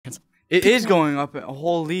It is going up.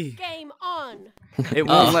 Holy. Game on. It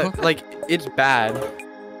won't let. Like, it's bad.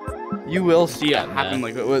 You will see it happen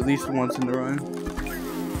like at least once in the run.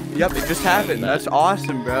 Yep, it just happened. That's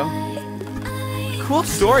awesome, bro. Cool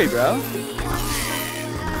story, bro.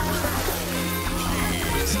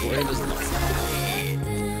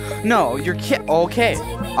 No, you're okay.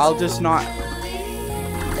 I'll just not.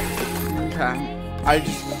 Okay.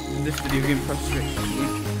 This video game frustrates me.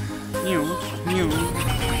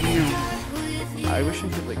 I wish I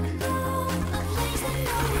could like.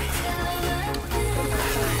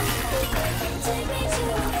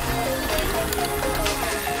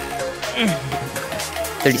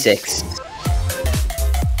 36.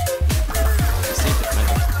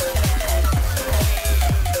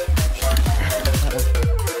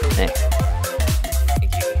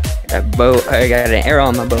 I got an arrow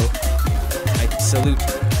on my bow. I salute.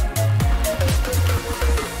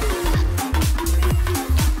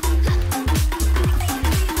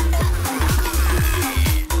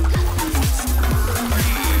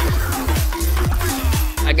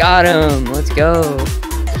 I got him. Let's go.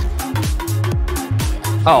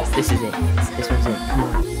 Oh, this is it. This one's it.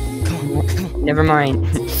 Come on. Never mind.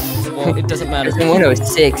 Well, it doesn't matter. It's in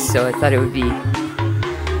 106, so I thought it would be.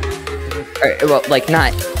 Or, well, like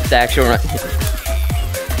not the actual run.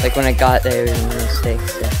 Like when I got there, it was in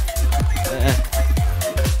 106. So.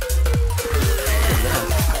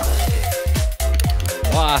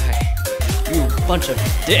 Why? You bunch of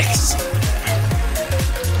dicks.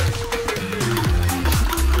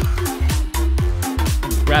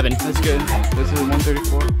 Grabbing. That's good. This is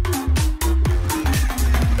 134.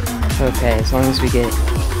 Okay, as long as we get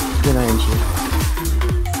good energy.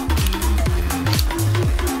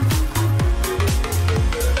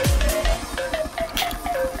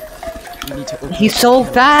 He's so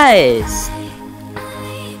fast!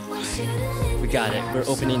 We got it. We're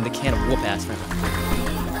opening the can of whoop ass right now.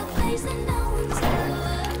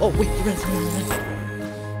 Oh, wait, you ran.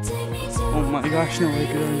 Oh my gosh, no way,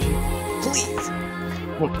 good energy. Please!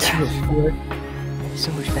 What, 2 or 4?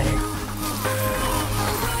 So much better.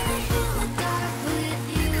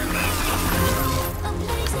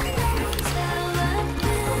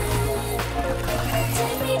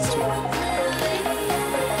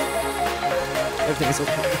 Everything is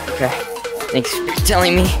okay. Okay. Thanks for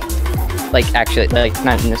telling me. Like, actually, like,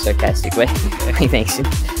 not in a sarcastic way. Okay. Thanks. You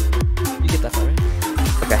get that far, right?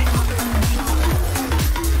 Okay.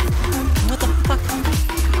 What the fuck?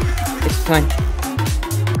 It's fine.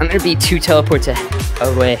 I'm gonna be 2 teleports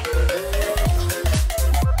away.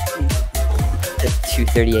 At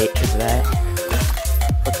 238 because of that.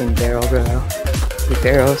 Fucking barrel, bro. The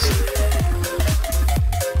barrels.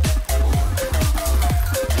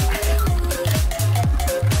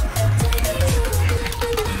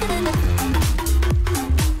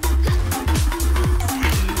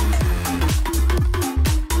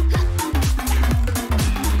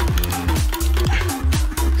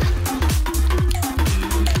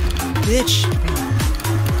 Bitch!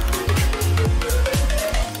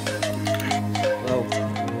 Whoa.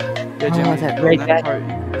 Yeah, Jimmy, Oh, that on right that back. part, you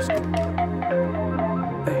can just-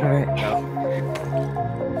 Alright.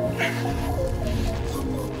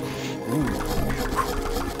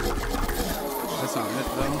 That's not it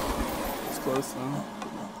though. It's close though.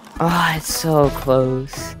 Oh, it's so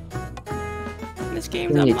close. This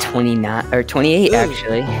game's We not need mine. 29 or 28 Ooh.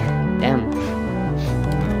 actually. Damn.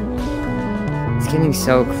 It's getting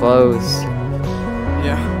so close.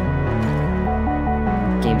 Yeah.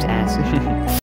 Game's ass.